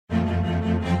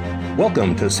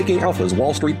Welcome to Seeking Alpha's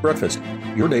Wall Street Breakfast,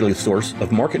 your daily source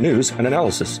of market news and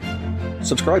analysis.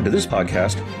 Subscribe to this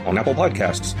podcast on Apple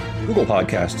Podcasts, Google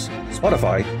Podcasts,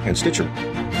 Spotify, and Stitcher.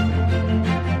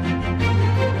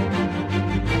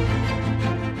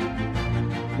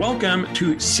 Welcome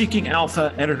to Seeking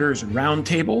Alpha Editors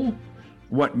Roundtable.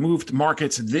 What moved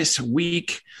markets this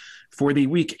week for the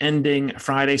week ending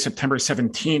Friday, September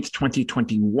 17th,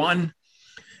 2021.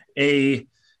 A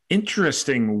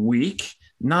interesting week.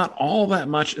 Not all that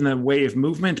much in the way of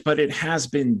movement, but it has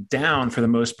been down for the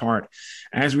most part.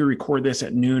 As we record this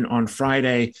at noon on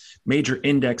Friday, major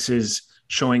indexes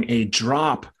showing a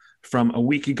drop from a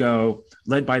week ago,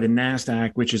 led by the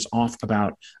NASDAQ, which is off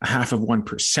about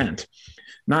 0.5%.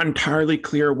 Not entirely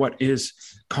clear what is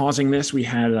causing this. We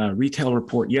had a retail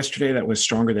report yesterday that was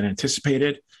stronger than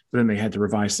anticipated, but then they had to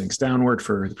revise things downward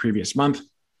for the previous month.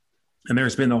 And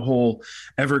there's been the whole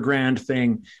Evergrande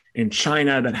thing in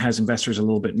China that has investors a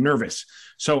little bit nervous.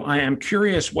 So I am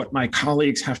curious what my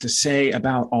colleagues have to say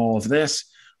about all of this,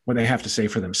 what they have to say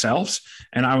for themselves.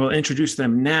 And I will introduce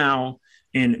them now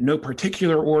in no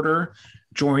particular order,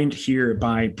 joined here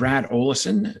by Brad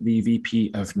Oleson, the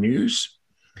VP of News,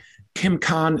 Kim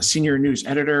Kahn, Senior News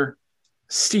Editor,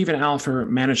 Stephen Alfer,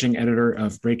 Managing Editor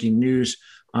of Breaking News.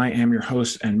 I am your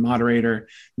host and moderator,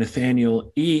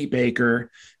 Nathaniel E. Baker,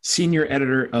 Senior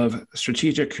Editor of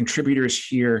Strategic Contributors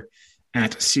here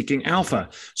at Seeking Alpha.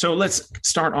 So let's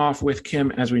start off with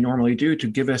Kim, as we normally do, to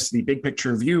give us the big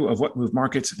picture view of what moved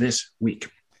markets this week.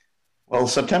 Well,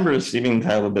 September is seeming to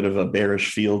have a bit of a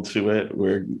bearish feel to it.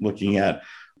 We're looking at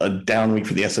a down week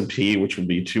for the S&P, which would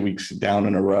be 2 weeks down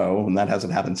in a row, and that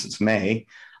hasn't happened since May.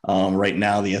 Right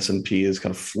now, the S&P is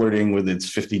kind of flirting with its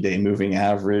 50-day moving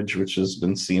average, which has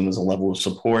been seen as a level of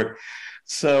support.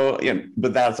 So,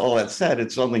 but that's all that said,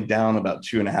 it's only down about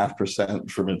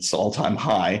 2.5% from its all-time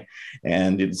high,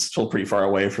 and it's still pretty far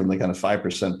away from the kind of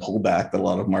 5% pullback that a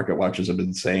lot of market watchers have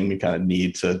been saying we kind of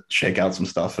need to shake out some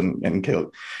stuff and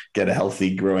get a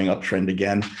healthy growing uptrend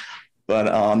again. But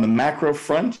on the macro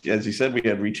front, as you said, we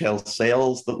had retail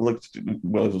sales that looked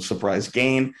was a surprise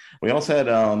gain. We also had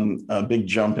a big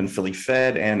jump in Philly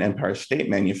Fed and Empire State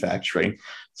Manufacturing.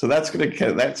 So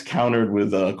that's countered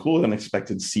with a cooler than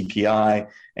expected CPI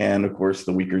and, of course,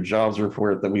 the weaker jobs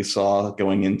report that we saw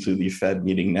going into the Fed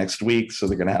meeting next week. So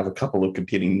they're going to have a couple of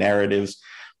competing narratives.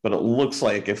 But it looks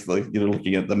like if you're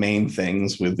looking at the main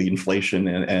things with the inflation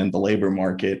and the labor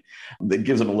market, that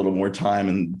gives them a little more time,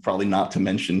 and probably not to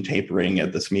mention tapering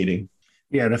at this meeting.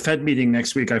 Yeah, the Fed meeting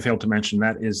next week, I failed to mention,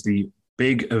 that is the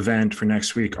big event for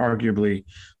next week, arguably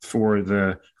for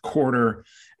the quarter.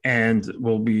 And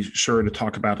we'll be sure to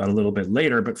talk about that a little bit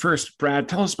later. But first, Brad,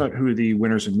 tell us about who the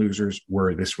winners and losers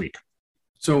were this week.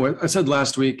 So I said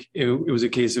last week, it was a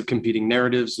case of competing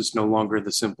narratives. It's no longer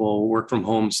the simple work from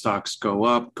home stocks go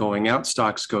up, going out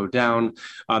stocks go down.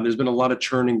 There's been a lot of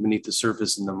churning beneath the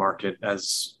surface in the market.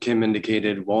 As Kim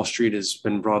indicated, Wall Street has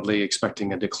been broadly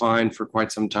expecting a decline for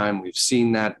quite some time. We've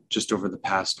seen that just over the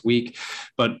past week,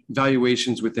 but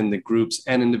valuations within the groups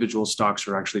and individual stocks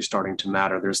are actually starting to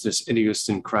matter. There's this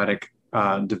idiosyncratic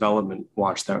development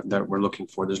watch that we're looking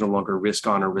for. There's no longer risk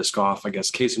on or risk off. I guess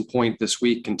case in point this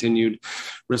week continued.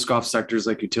 Risk off sectors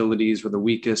like utilities were the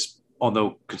weakest,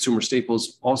 although consumer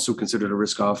staples, also considered a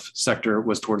risk-off sector,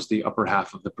 was towards the upper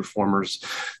half of the performers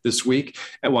this week.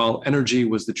 And while energy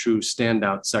was the true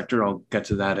standout sector, I'll get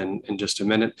to that in just a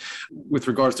minute. With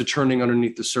regards to churning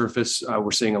underneath the surface, we're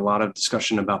seeing a lot of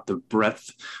discussion about the breadth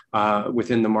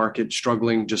within the market,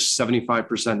 struggling. Just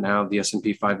 75% now of the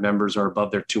S&P 5 members are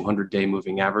above their 200-day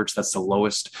moving average. That's the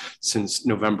lowest since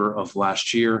November of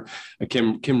last year.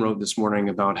 Kim wrote this morning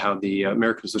about how the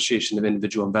American Association of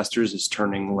Individual Investors is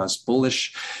turning less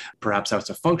bullish. Perhaps that's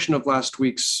a function of last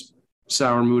week's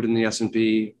sour mood in the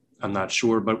S&P. I'm not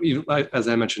sure, but even, as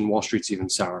I mentioned, Wall Street's even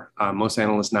sour. Most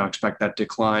analysts now expect that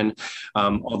decline,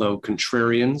 although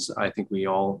contrarians, I think we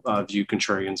all view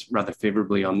contrarians rather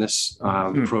favorably on this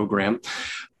program,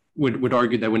 would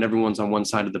argue that when everyone's on one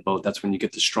side of the boat, that's when you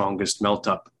get the strongest melt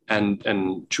up. And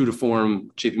true to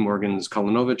form, JP Morgan's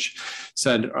Kolonovich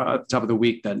said at the top of the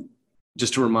week that,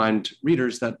 just to remind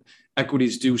readers, that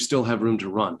equities do still have room to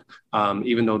run.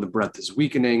 Even though the breadth is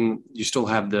weakening, you still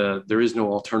have there is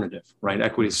no alternative, right?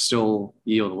 Equities still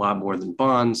yield a lot more than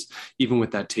bonds, even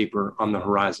with that taper on the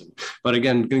horizon. But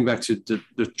again, getting back to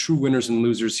the true winners and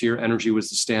losers here, energy was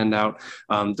the standout.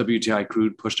 WTI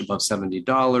crude pushed above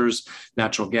 $70.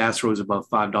 Natural gas rose above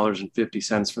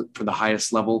 $5.50 for the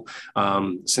highest level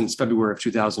since February of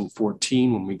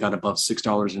 2014, when we got above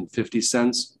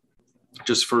 $6.50.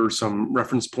 Just for some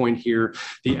reference point here,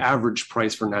 the average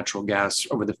price for natural gas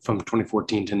from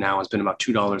 2014 to now has been about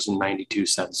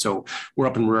 $2.92. So we're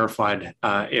up in rarefied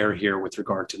air here with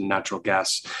regard to the natural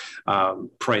gas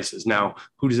prices. Now,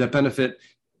 who does that benefit?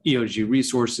 EOG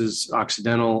Resources,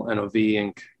 Occidental, NOV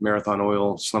Inc., Marathon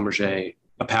Oil, Schlumberger,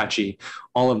 Apache,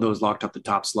 all of those locked up the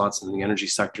top slots in the energy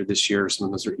sector this year. Some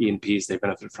of those are E&Ps. They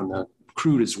benefit from the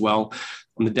crude as well.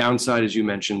 On the downside, as you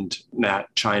mentioned, Matt,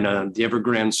 China, the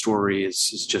Evergrande story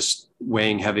is just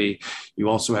weighing heavy. You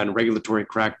also had a regulatory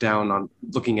crackdown on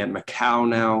looking at Macau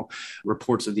now,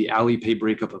 reports of the Alipay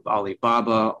breakup of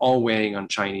Alibaba, all weighing on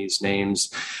Chinese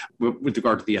names. With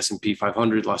regard to the S&P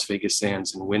 500, Las Vegas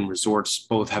Sands and Wynn Resorts,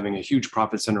 both having a huge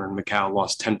profit center in Macau,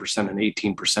 lost 10% and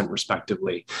 18%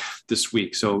 respectively this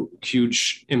week. So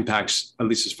huge impacts, at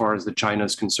least as far as the China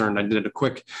is concerned. I did a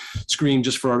quick screen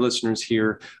just for our listeners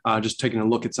here, just taking a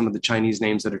look at some of the Chinese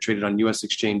names that are traded on U.S.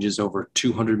 exchanges, over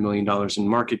 $200 million in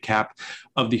market cap.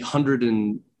 Of the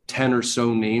 110 or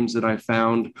so names that I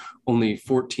found, only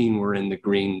 14 were in the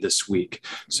green this week.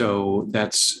 So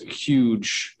that's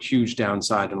huge, huge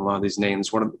downside in a lot of these names.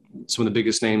 Some of the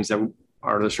biggest names that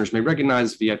our listeners may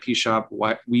recognize: Vipshop,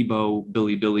 Weibo,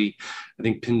 Bilibili. I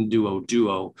think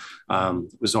Pinduoduo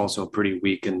was also pretty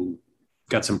weak and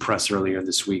got some press earlier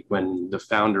this week when the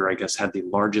founder, I guess, had the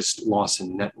largest loss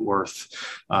in net worth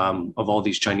of all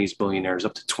these Chinese billionaires,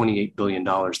 up to $28 billion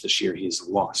this year he's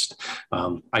lost.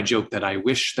 I joke that I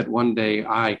wish that one day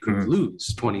I could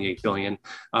lose $28 billion.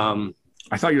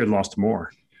 I thought you had lost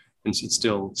more. And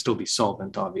still be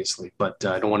solvent, obviously, but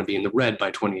I don't want to be in the red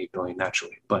by 28 billion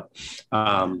naturally. But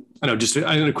I know, just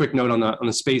a quick note on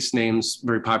the space names,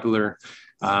 very popular.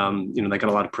 They got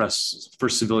a lot of press for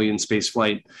civilian space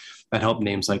flight. That helped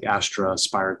names like Astra,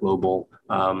 Spire Global,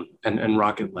 and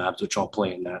Rocket Labs, which all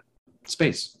play in that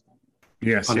space.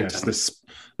 Yes.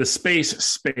 The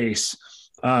space.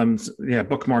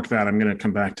 Bookmark that. I'm going to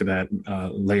come back to that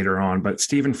later on. But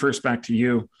Stephen, first back to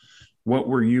you. What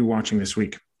were you watching this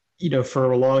week?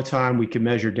 For a long time, we could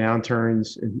measure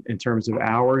downturns in terms of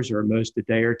hours or most a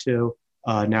day or two.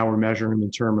 Now we're measuring them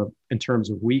in terms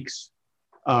of weeks.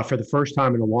 For the first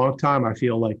time in a long time, I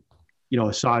feel like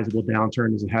a sizable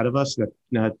downturn is ahead of us.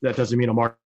 That doesn't mean a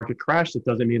market crash. That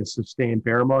doesn't mean a sustained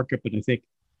bear market. But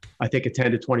I think a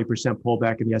 10 to 20%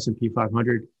 pullback in the S&P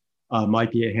 500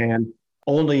 might be at hand.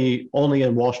 Only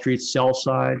in Wall Street's sell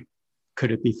side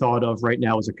could it be thought of right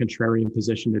now as a contrarian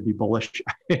position to be bullish.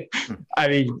 I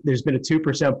mean, there's been a 2%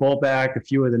 pullback. A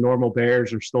few of the normal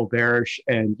bears are still bearish,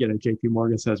 and JP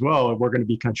Morgan says, "Well, we're going to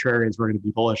be contrarians. We're going to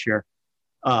be bullish here."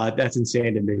 That's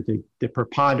insane to me. The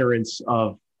preponderance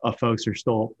of folks are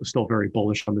still very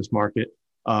bullish on this market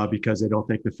because they don't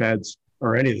think the Feds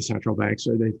or any of the central banks,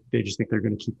 or they just think they're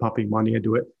going to keep pumping money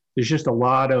into it. There's just a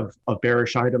lot of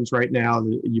bearish items right now.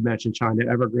 You mentioned China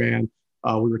Evergrande.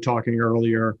 We were talking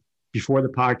earlier before the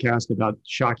podcast about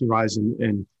shocking rise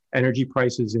in energy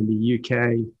prices in the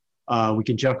UK. We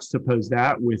can juxtapose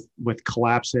that with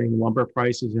collapsing lumber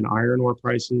prices and iron ore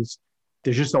prices.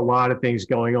 There's just a lot of things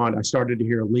going on. I started to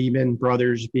hear Lehman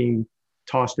Brothers being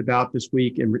tossed about this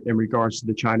week in regards to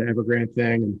the China Evergrande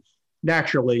thing. And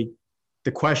naturally,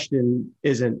 the question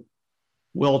isn't,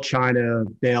 will China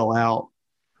bail out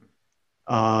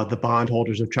the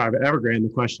bondholders of China Evergrande?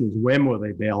 The question is, when will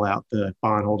they bail out the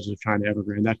bondholders of China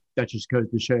Evergrande? That just goes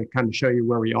to show you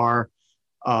where we are.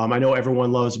 I know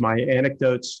everyone loves my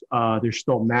anecdotes. There's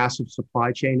still massive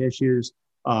supply chain issues.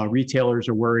 Retailers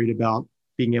are worried about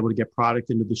being able to get product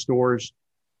into the stores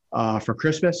for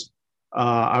Christmas.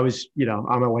 I'm at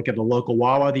the local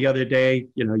Wawa the other day.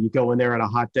 You go in there on a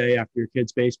hot day after your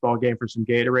kid's baseball game for some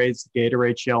Gatorades. The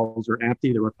Gatorade shelves are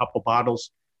empty. There were a couple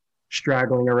bottles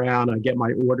straggling around. I get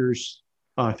my orders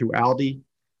through Aldi,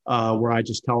 where I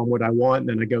just tell them what I want, and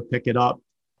then I go pick it up.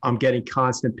 I'm getting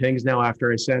constant pings now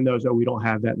after I send those. "Oh, we don't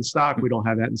have that in stock. We don't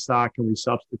have that in stock. Can we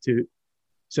substitute?"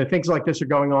 So things like this are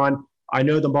going on. I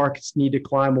know the markets need to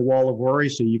climb a wall of worry.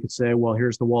 So you could say, well,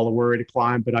 here's the wall of worry to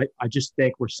climb. But I just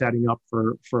think we're setting up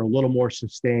for a little more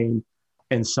sustained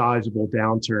and sizable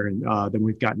downturn than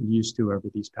we've gotten used to over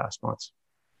these past months.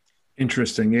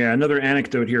 Interesting. Yeah. Another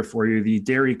anecdote here for you. The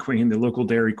Dairy Queen, the local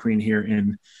Dairy Queen here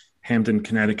in Hamden,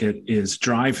 Connecticut, is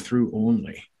drive-through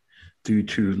only due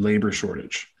to labor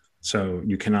shortage. So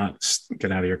you cannot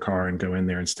get out of your car and go in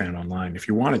there and stand online if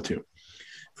you wanted to,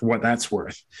 for what that's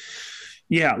worth.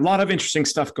 Yeah, a lot of interesting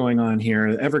stuff going on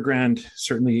here. Evergrande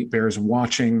certainly bears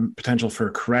watching, potential for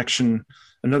a correction.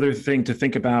 Another thing to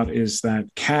think about is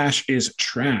that cash is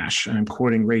trash. I'm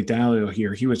quoting Ray Dalio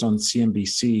here. He was on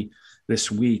CNBC this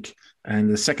week, and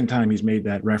the second time he's made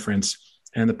that reference.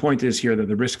 And the point is here that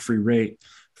the risk-free rate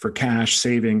for cash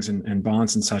savings and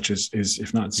bonds and such is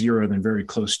if not zero, then very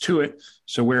close to it.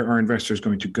 So where are investors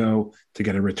going to go to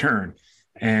get a return?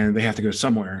 And they have to go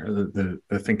somewhere,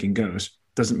 the thinking goes.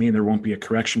 Doesn't mean there won't be a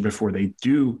correction before they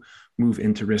do move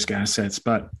into risk assets,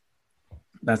 but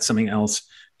that's something else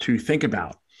to think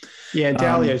about. Yeah, and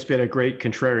Dalia has been a great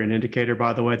contrarian indicator,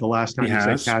 by the way. The last time he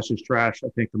said cash is trash, I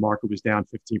think the market was down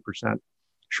 15%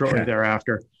 shortly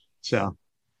thereafter. So,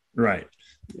 right,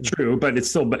 true, but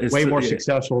it's way more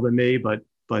successful than me. But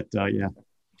yeah,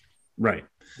 right.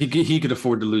 He could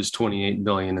afford to lose $28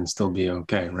 billion and still be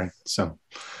okay, right? So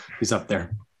he's up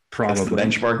there. Probably. That's the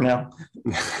benchmark now.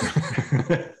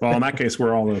 Well, in that case,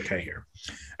 we're all okay here.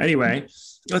 Anyway,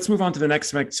 let's move on to the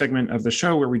next segment of the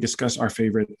show where we discuss our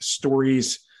favorite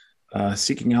stories,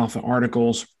 Seeking Alpha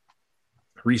articles,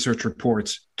 research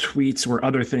reports, tweets, or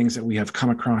other things that we have come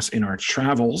across in our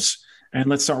travels. And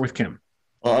let's start with Kim.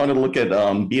 Well, I want to look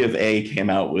at B of A came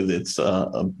out with its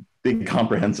a big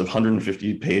comprehensive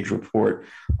 150-page report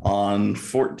on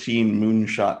 14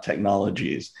 moonshot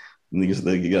technologies. And these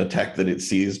are the tech that it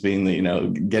sees being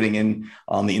getting in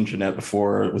on the internet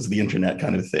before it was the internet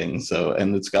kind of thing. So,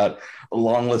 and it's got a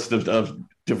long list of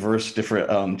diverse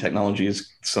different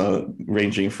technologies, so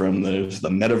ranging from there's the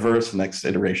metaverse, next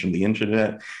iteration of the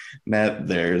internet,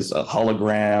 there's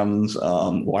holograms,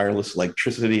 wireless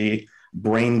electricity,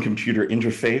 brain-computer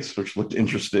interface, which looked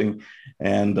interesting,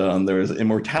 and there's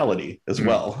immortality as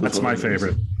well. That's my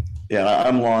favorite. Yeah,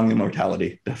 I'm long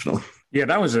immortality, definitely. Yeah,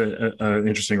 that was an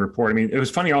interesting report. I mean, it was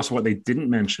funny also what they didn't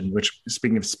mention, which,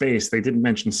 speaking of space, they didn't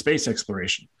mention space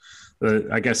exploration.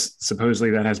 I guess supposedly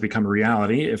that has become a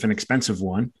reality, if an expensive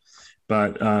one.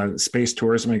 But space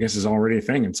tourism, I guess, is already a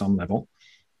thing in some level.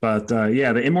 But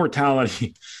yeah, the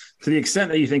immortality, to the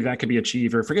extent that you think that could be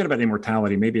achieved, or forget about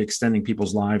immortality, maybe extending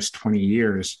people's lives 20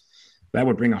 years, that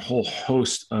would bring a whole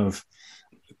host of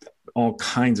all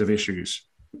kinds of issues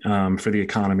for the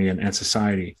economy and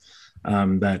society.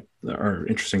 That are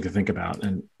interesting to think about,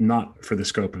 and not for the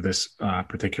scope of this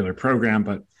particular program,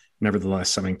 but nevertheless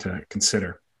something to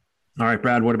consider. All right,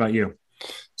 Brad, what about you?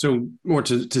 So more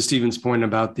to Stephen's point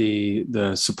about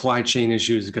the supply chain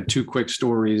issues, I've got two quick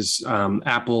stories.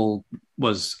 Apple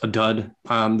was a dud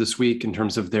this week in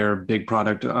terms of their big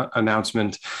product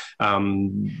announcement.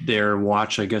 Their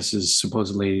watch, I guess, is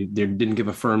supposedly, they didn't give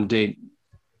a firm date.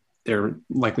 They're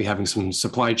likely having some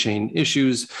supply chain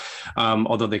issues,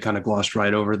 although they kind of glossed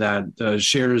right over that. The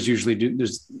shares usually do.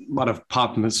 There's a lot of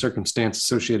pop and circumstance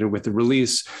associated with the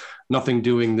release. Nothing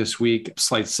doing this week.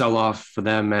 Slight sell-off for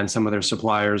them and some of their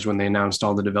suppliers when they announced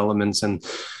all the developments. And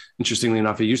interestingly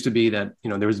enough, it used to be that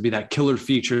there would be that killer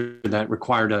feature that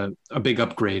required a big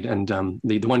upgrade. And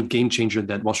the one game changer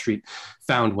that Wall Street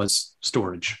found was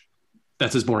storage.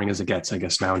 That's as boring as it gets, I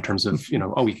guess, now in terms of,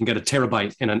 we can get a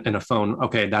terabyte in a phone.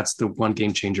 Okay, that's the one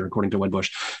game changer, according to Wedbush.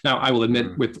 Now, I will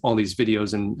admit, with all these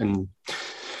videos and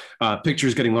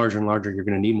pictures getting larger and larger, you're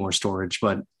going to need more storage.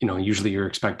 But, usually you're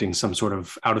expecting some sort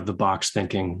of out of the box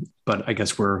thinking. But I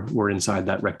guess we're inside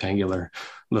that rectangular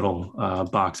little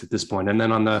box at this point. And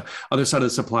then on the other side of the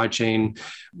supply chain,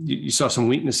 you saw some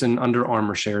weakness in Under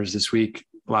Armour shares this week.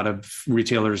 A lot of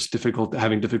retailers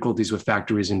having difficulties with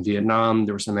factories in Vietnam.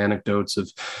 There were some anecdotes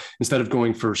of, instead of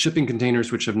going for shipping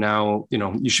containers, which have now,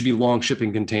 you should be long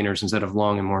shipping containers instead of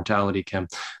long immortality, Kim.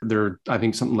 They're, I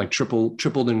think, something like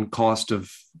tripled in cost of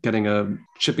getting a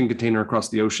shipping container across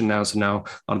the ocean now. So now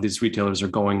a lot of these retailers are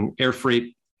going air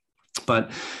freight.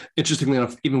 But interestingly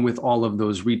enough, even with all of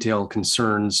those retail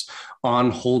concerns,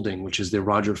 On Holding, which is the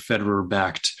Roger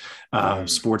Federer-backed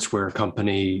sportswear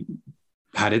company,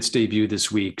 had its debut this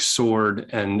week, soared,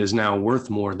 and is now worth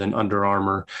more than Under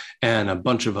Armour and a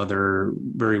bunch of other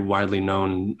very widely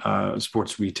known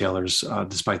sports retailers,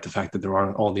 despite the fact that there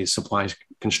are all these supply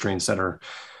constraints that are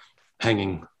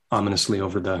hanging ominously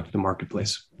over the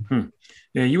marketplace.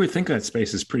 Yeah, you would think that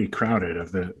space is pretty crowded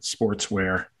of the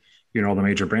sportswear, all the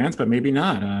major brands, but maybe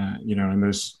not, and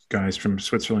those guys from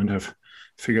Switzerland have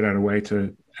figured out a way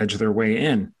to edge their way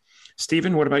in.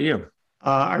 Stephen, what about you?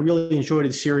 I really enjoyed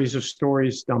a series of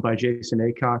stories done by Jason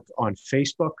Aycock on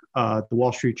Facebook, the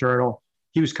Wall Street Journal.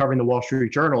 He was covering the Wall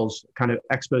Street Journal's kind of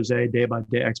expose,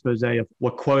 day-by-day expose of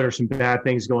what, quote, are some bad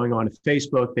things going on at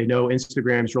Facebook. They know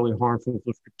Instagram is really harmful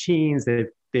for teens. They've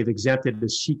exempted the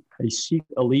Sikh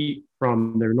elite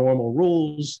from their normal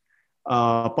rules,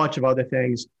 a bunch of other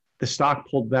things. The stock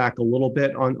pulled back a little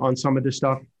bit on some of this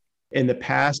stuff. In the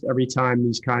past, every time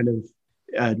these kind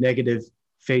of negative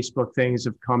Facebook things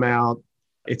have come out,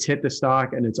 it's hit the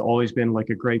stock, and it's always been like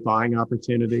a great buying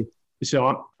opportunity.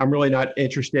 So I'm really not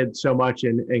interested so much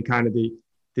in kind of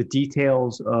the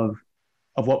details of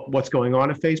what's going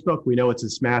on at Facebook. We know it's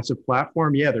this massive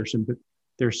platform. Yeah, there's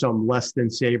there's some less than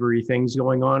savory things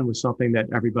going on with something that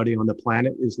everybody on the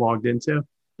planet is logged into.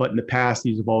 But in the past,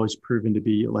 these have always proven to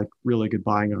be like really good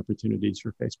buying opportunities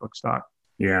for Facebook stock.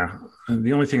 Yeah. And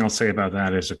the only thing I'll say about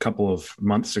that is a couple of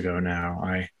months ago now,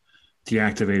 I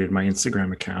deactivated my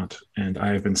Instagram account, and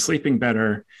I have been sleeping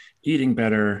better, eating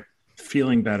better,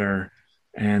 feeling better,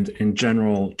 and in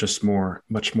general, just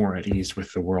much more at ease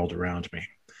with the world around me,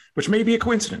 which may be a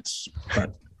coincidence,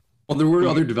 but. Well, there were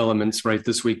other developments, right,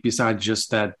 this week besides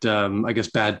just that, I guess,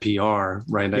 bad PR,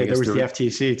 right? Yeah, there was the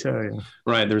FTC too. Yeah.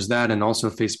 Right, there's that. And also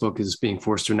Facebook is being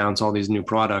forced to announce all these new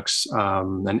products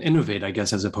and innovate, I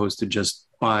guess, as opposed to just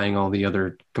buying all the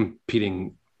other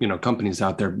competing, companies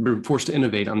out there. We're forced to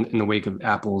innovate in the wake of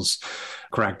Apple's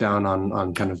crackdown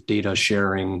on kind of data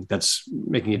sharing that's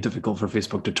making it difficult for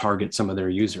Facebook to target some of their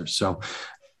users. So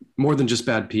more than just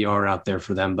bad PR out there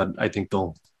for them, but I think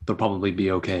they'll probably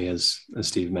be okay, as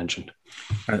Steve mentioned.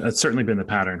 That's certainly been the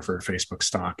pattern for Facebook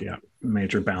stock. Yeah,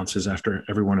 major bounces after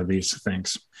every one of these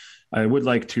things. I would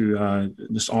like to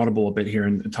just audible a bit here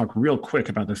and talk real quick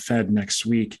about the Fed next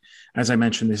week. As I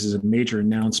mentioned, this is a major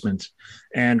announcement.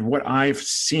 And what I've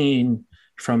seen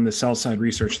from the sell side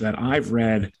research that I've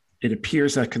read, it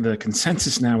appears that the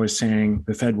consensus now is saying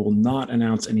the Fed will not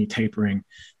announce any tapering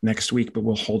next week, but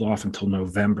will hold off until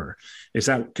November. Is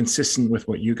that consistent with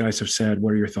what you guys have said?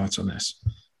 What are your thoughts on this?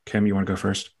 Kim, you want to go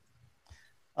first?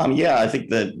 Yeah, I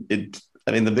think that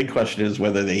the big question is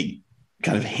whether they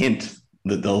kind of hint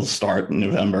that they'll start in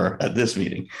November at this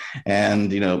meeting.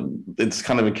 And, it's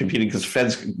kind of a competing because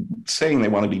Fed's saying they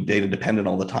want to be data dependent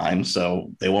all the time.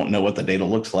 So they won't know what the data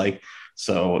looks like.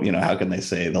 So, how can they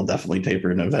say they'll definitely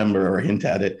taper in November or hint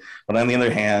at it? But on the other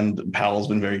hand, Powell's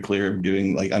been very clear of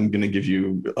doing I'm going to give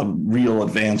you a real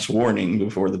advance warning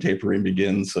before the tapering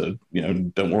begins. So,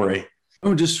 don't worry.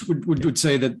 Oh, just would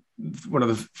say that one of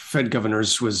the Fed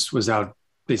governors was out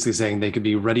basically saying they could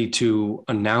be ready to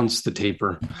announce the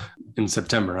taper in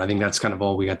September. I think that's kind of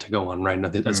all we got to go on,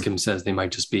 right? As Kim says, they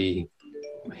might just be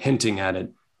hinting at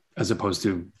it as opposed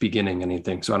to beginning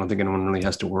anything. So I don't think anyone really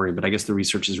has to worry, but I guess the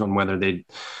research is on whether they,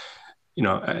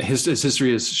 his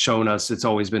history has shown us it's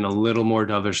always been a little more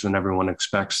dovish than everyone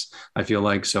expects, I feel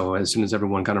like. So as soon as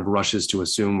everyone kind of rushes to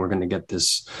assume we're going to get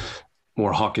this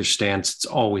more hawkish stance, it's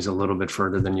always a little bit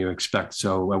further than you expect.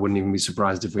 So I wouldn't even be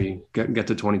surprised if we get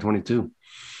to 2022.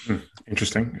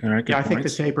 Interesting. All right. Yeah, I think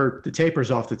the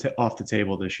taper's off the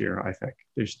table this year. I think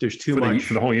there's too much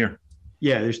for the whole year.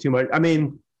 Yeah, there's too much. I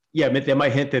mean, yeah, they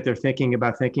might hint that they're thinking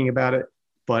about it,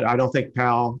 but I don't think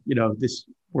Powell,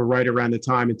 we're right around the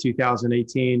time in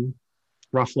 2018,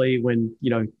 roughly, when,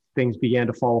 things began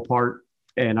to fall apart.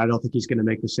 And I don't think he's going to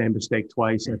make the same mistake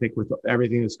twice. I think with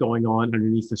everything that's going on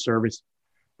underneath the surface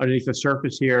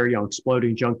here,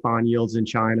 exploding junk bond yields in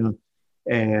China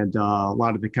and a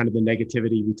lot of the kind of the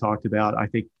negativity we talked about, I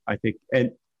think,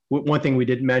 and one thing we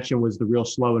didn't mention was the real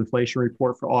slow inflation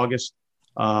report for August.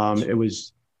 It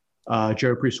was,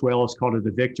 Joe Prusuelos called it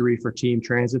a victory for team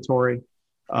transitory.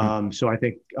 So I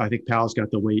think Powell's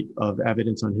got the weight of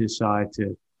evidence on his side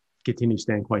to continue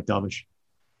staying quite dovish.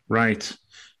 Right.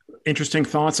 Interesting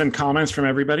thoughts and comments from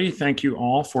everybody. Thank you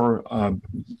all for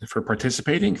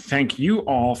participating. Thank you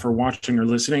all for watching or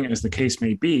listening, as the case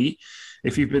may be.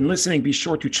 If you've been listening, be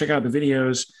sure to check out the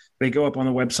videos. They go up on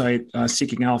the website,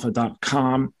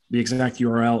 seekingalpha.com. The exact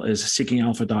URL is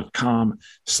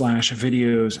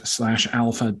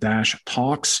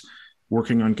seekingalpha.com/videos/alpha-talks.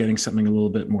 Working on getting something a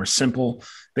little bit more simple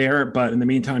there. But in the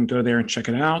meantime, go there and check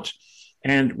it out.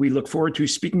 And we look forward to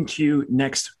speaking to you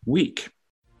next week.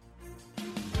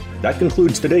 That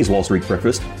concludes today's Wall Street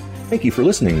Breakfast. Thank you for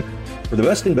listening. For the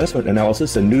best investment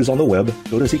analysis and news on the web,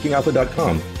 go to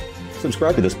seekingalpha.com.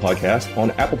 Subscribe to this podcast on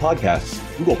Apple Podcasts,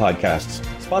 Google Podcasts,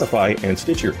 Spotify, and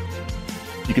Stitcher.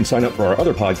 You can sign up for our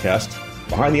other podcasts,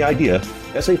 Behind the Idea,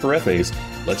 SA for FAs,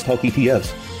 Let's Talk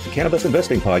ETFs, the Cannabis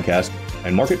Investing Podcast,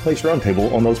 and Marketplace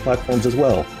Roundtable on those platforms as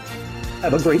well.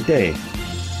 Have a great day.